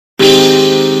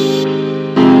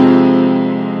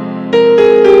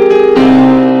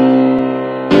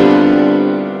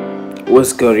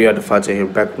What's good, y'all? The Fajr here,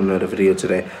 back with another video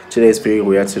today. Today's video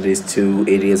reaction to these two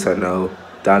idiots I know,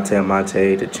 Dante and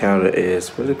Monte. The channel is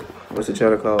what's the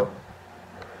channel called?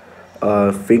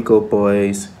 Finko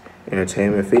Boys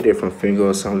Entertainment. I think they're from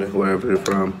Finko or something, wherever they're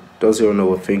from. Those who don't know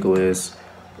what Finko is,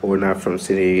 or not from the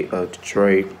city of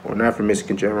Detroit, or not from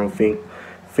Michigan in general,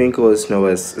 Finko is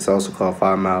known as, it's also called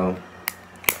 5 Mile.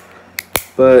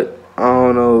 But I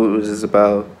don't know, it was just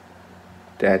about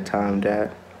that time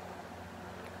that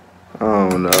I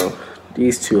don't know.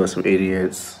 These two are some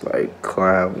idiots, like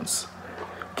clowns.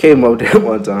 Came up there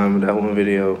one time in that one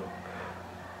video.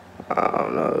 I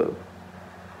don't know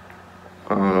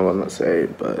what I'm gonna say,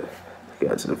 but let's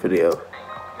get to the video.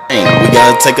 We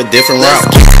gotta take a different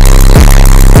route.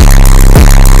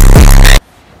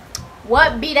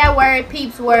 What be that word,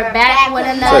 peeps? We're back with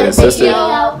another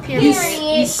video.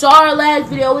 You saw our last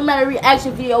video. We made a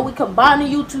reaction video. We combined the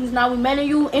YouTubes. Now we made a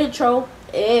new intro.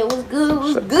 It was good. It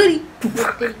was goody.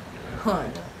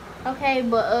 Okay,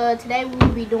 but today we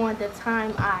will be doing the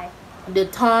time The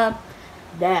time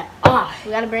that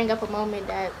we gotta bring up a moment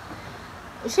that.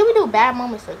 Should we do bad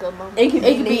moments or good moments? It could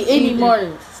be any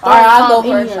morning. Alright, I'll go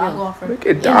first. I'll go first. Look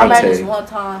at I remember Dante. this one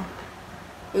time.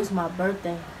 It was my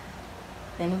birthday.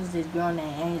 Then it was this girl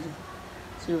named Angel.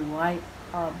 She was white,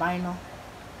 albino.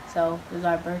 So it was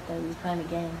our birthday. We was playing a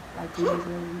game. Like 2 days later,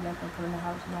 we left and put in the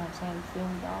house. You know what I'm saying? You feel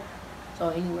me, dog? So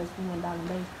anyways, we went down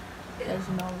the base. As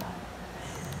you know, like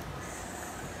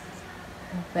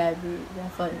fat bitch,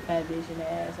 that fucking fat bitch in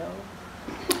the asshole.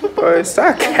 Boy,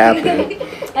 stop capping.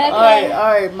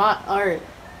 Alright,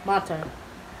 my turn.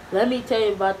 Let me tell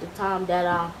you about the time that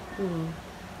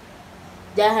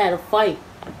that had a fight.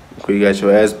 You got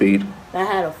your ass beat. That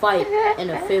had a fight in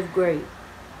the 5th grade.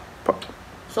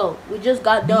 So we just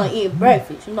got done eating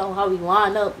breakfast. You know how we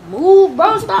line up. Move,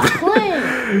 bro. Stop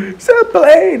playing. Stop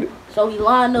playing. So we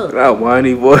line up. Not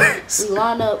whiny voice. We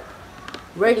line up,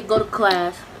 ready to go to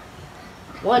class.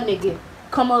 One nigga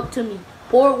come up to me,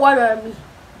 poured water at me,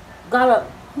 got up,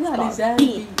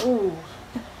 beat. Ooh.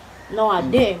 No, I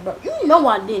didn't, bro. You know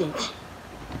I didn't,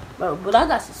 bro. But I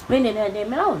got suspended that day,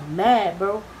 man. I was mad,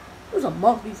 bro. It was a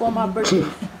month before my birthday.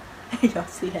 Y'all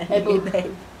see that? Hey, but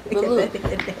look,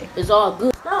 it's all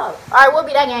good. Stop. Alright, we'll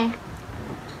be that game.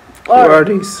 Who are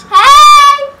these?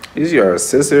 Hey! These are your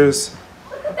sisters?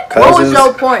 What was Cousins?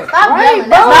 your point? Stop yelling.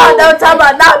 No, talk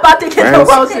about not about to get no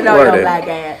Friends? roasted on What are your they? black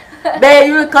ass. Man,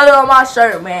 you the color on my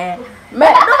shirt, man.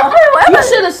 Man, You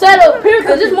should have sat up here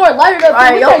because it's more lighted up.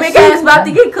 alright, your big ass about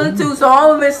to get cooked too, so I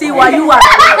don't even see why you watching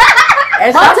it.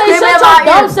 And stop Monte, screaming shut in my your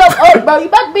dumb ear. self up, bro. You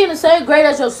about to be in the same grade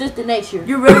as your sister next year.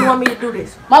 You really want me to do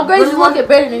this? My grades Really is want- looking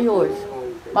better than yours.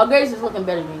 My grades is looking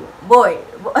better than yours. Boy,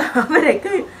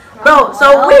 bro,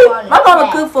 so my mama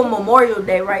cooked for Memorial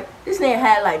Day, right? This nigga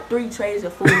had like 3 trays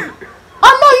of food. I know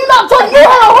you're not talking. You had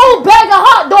a whole bag of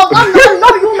hot dogs. I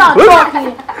know you're not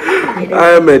talking. I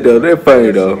admit though, they're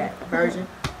funny though. Version.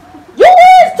 You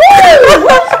is too.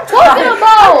 What you talking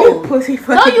about? Pussy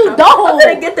No, you don't. I'm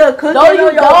gonna get the cookie. No,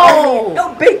 you don't.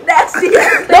 Yo, big nasty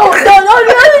ass. No. You let me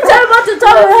tell you about the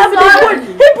time we having this one.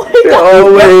 They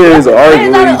always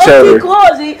arguing with each other.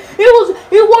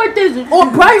 He wore this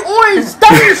bright orange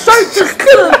stunning shirt to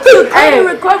recovery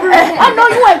recovery. I know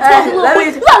you ain't talking little boy.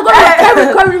 You gotta go to recovery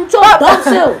recovery with your dumb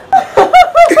self.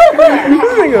 This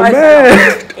nigga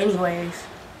mad. Anyways,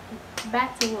 Back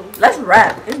to what we let's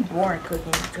rap. It's boring cooking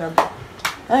each other.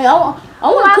 Hey, I want to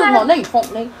cook my name,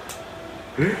 funk name.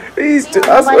 These two,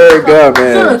 I swear to God,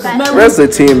 man. Rest of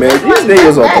the team, man. These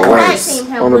niggas are the worst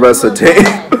on the rest of the team.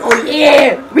 Oh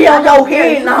yeah, we on your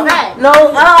head now. Right. No,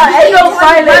 ain't no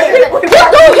silence. This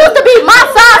dude used to be my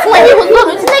size when he was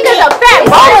little. This nigga's a fat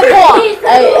volleyball.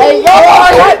 Hey, yo,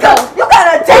 You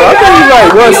gotta I think he's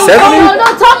like 170. no,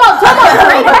 talk about.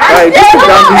 Like, this is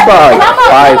gonna be five.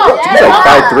 He's like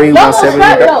 5'3",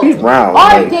 170. He's round.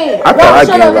 Like, I thought I'd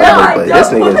get around, but this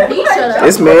nigga,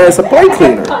 this man is a plate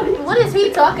cleaner. What is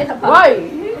he talking about? Right.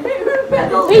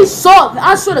 He's soft.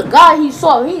 I swear to God, he's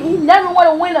soft. He never want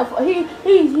to win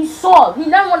he's soft. He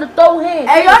never want to throw hands.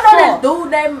 Hey, y'all know this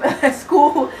dude named at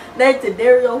school named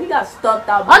Tadario? He got stuffed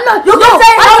out. I know. You can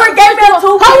say Howard gave him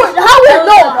 2 Howard, no.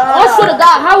 I swear to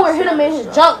God, Howard hit him in his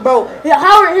junk, bro.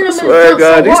 Howard hit him in his Swear to junk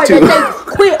God, so these hard two. that they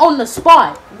quit on the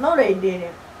spot. No, they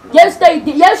didn't. Yes, they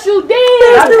did. Yes, you did. I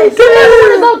You think never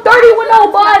want to go 30 with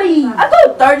nobody. I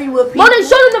thought 30 with people. But they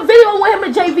showed him the video with him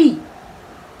and JV.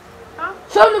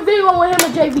 Show him the video with him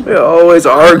and JV. They're always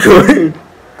arguing.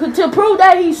 To prove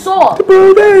that he's soft.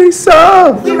 Bro, they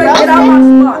soft. You ready to get out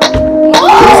my spot?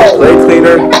 He's a plate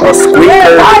cleaner, a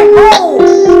squeaker.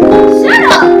 Shut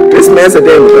up. This man's a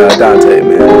day with Dante,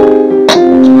 man.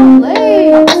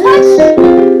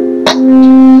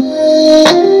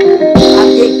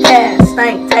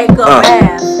 up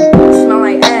ass. You smell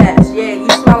like ass. Yeah, you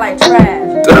smell like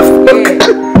trash. Yeah.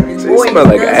 You smell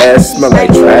like ass, smell like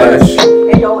trash.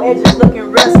 And your edge is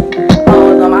looking rusty.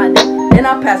 Balls on my dick. Then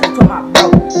I pass it to my bro.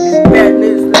 This bad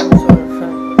news level to the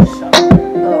front.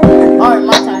 Alright,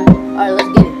 my time. Alright, let's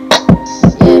get it.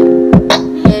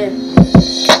 Yeah.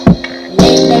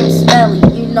 Name Smelly.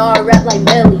 You know I rap like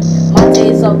Belly. My day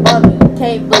is so bummy.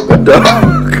 Can't believe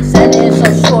it. Sending so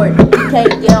short. He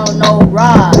can't get on no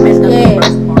ride. Yeah.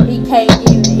 He can't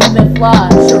even fly.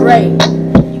 Charade.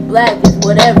 You black is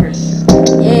whatever.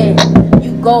 Yeah.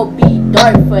 You go be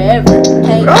dark forever.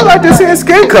 I like to see his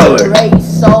skin color.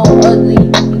 So ugly.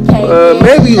 You can't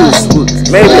maybe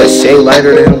a shade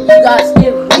lighter than him. You got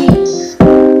stiff knees.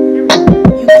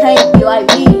 You can't be like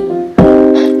me.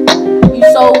 You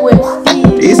so with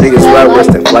Steve. These niggas fly worse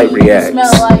than Flight Reacts. You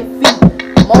smell like feet.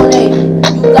 Monet,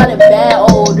 you got it bad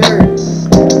older.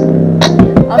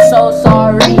 I'm so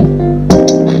sorry.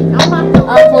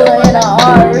 I'm pulling in a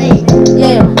RE.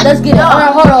 Yeah, let's get it.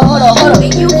 Hold on.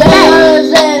 You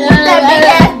that big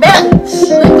ass belly.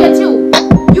 Look at you.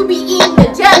 You be eating the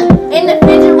jelly in the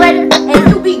refrigerator, and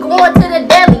you be going to the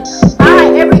deli. Buy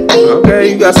everything. Okay,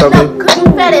 you got something. Cause you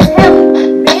fat as hell,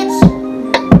 bitch.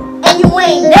 And you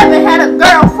ain't never had a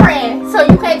girlfriend, so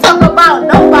you can't talk about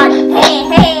nobody.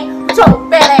 Hand with your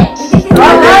fat ass. Shut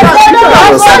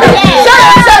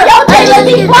up. Your lip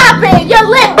be flopping. Your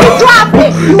lip be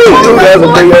dropping. You be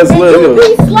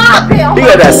slopping. He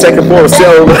got that second form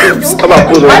cell lips. I'm about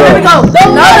to put it Let me up. go.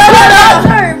 No.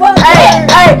 Hey,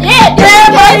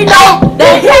 everybody know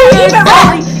that he is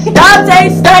Bodie. Dante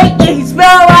stank and he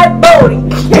smell like Bodie.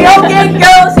 He don't get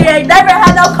girls. He ain't never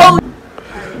had no coach.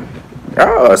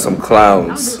 Y'all are some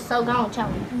clowns. So gone,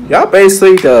 challenge. Y'all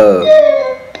basically the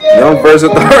young version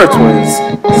of the Earth Twins.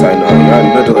 Sorry, no, y'all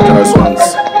middle of the Earth Twins.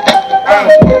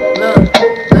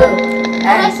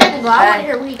 Let's check and go. I want to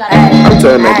hear what he got. I'm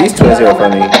telling you, man, these twins here are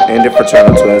funny. And they're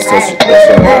fraternal twins.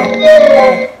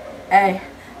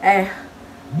 Hey.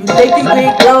 You think you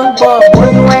big girls, but boy,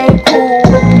 you ain't cool.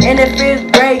 In the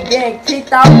 5th grade, getting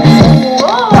kicked out of school.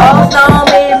 All on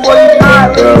me, boy, you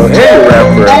not really. Bro, hey,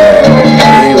 rapper, man.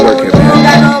 Ain't working,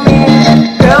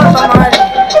 man. Girls on my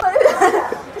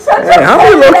Hey, how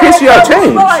many locations y'all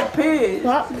changed?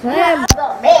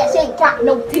 Man, she ain't got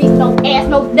no titties, no ass,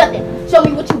 no nothing. Show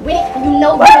me what you with it, you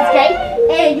know you is gay,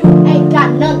 and you ain't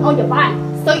got none on your body.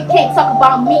 So you can't talk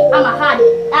about me, I'm a hottie.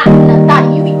 I'm a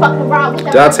thotty, you be fucking around with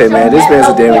that. Dante, man, this man's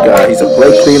a damn guy. He's a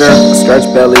plate cleaner, a stretch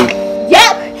belly.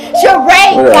 Yep,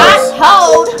 Sheree got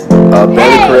hold. A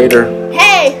belly creator.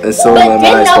 Hey, And so but am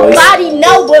didn't I, nobody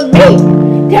know but me.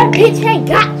 That bitch ain't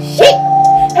got shit.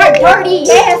 Her dirty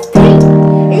ass teeth.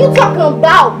 You talking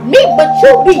about me, but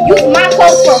you be using my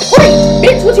clothes for free.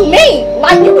 Bitch, what you mean?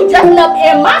 Like you be dressing up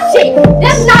in my shit.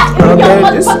 That's not in your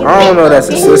motherfucking I don't know, that's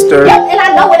a sister. Yep, and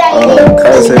I know what that is.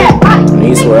 Cousin,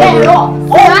 niece, whatever.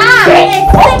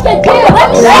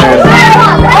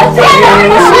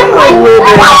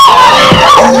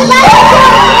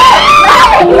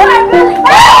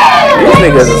 These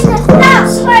niggas are some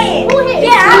clowns.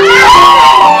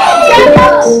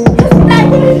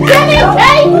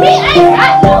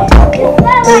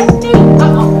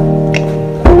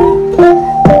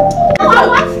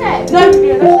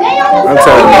 I'm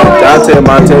telling you, Dante and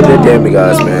Monte, they're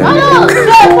demigods, man.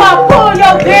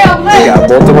 They got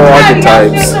multiple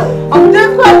archetypes.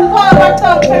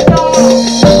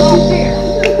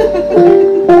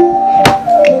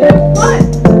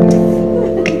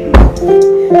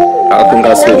 I think I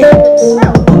see.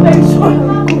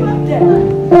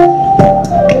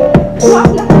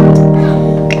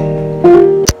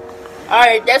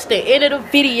 Alright, that's the end of the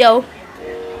video.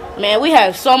 Man, we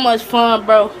had so much fun,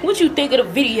 bro. What you think of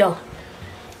the video?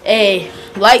 Hey,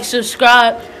 like,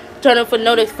 subscribe, turn on for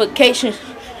notifications,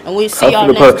 and we'll see y'all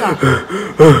next time.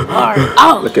 Alright,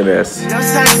 out. Look at this.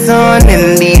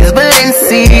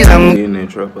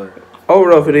 Intro, but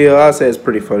overall video, I'd say it's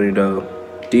pretty funny though.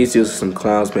 These dudes are some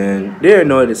clowns, man. They're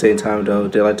annoying at the same time though.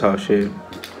 They like talk shit.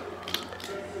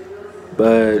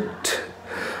 But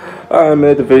alright,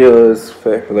 man, the video is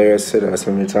hilarious. I said that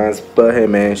so many times. But hey,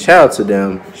 man, shout out to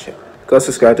them. Go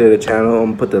subscribe to the channel. I'm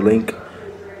gonna put the link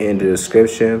in the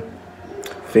description.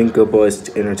 Finger Boys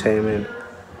Entertainment.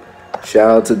 Shout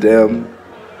out to them.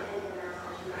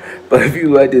 But if you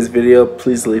like this video,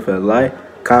 please leave a like,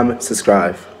 comment,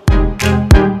 subscribe.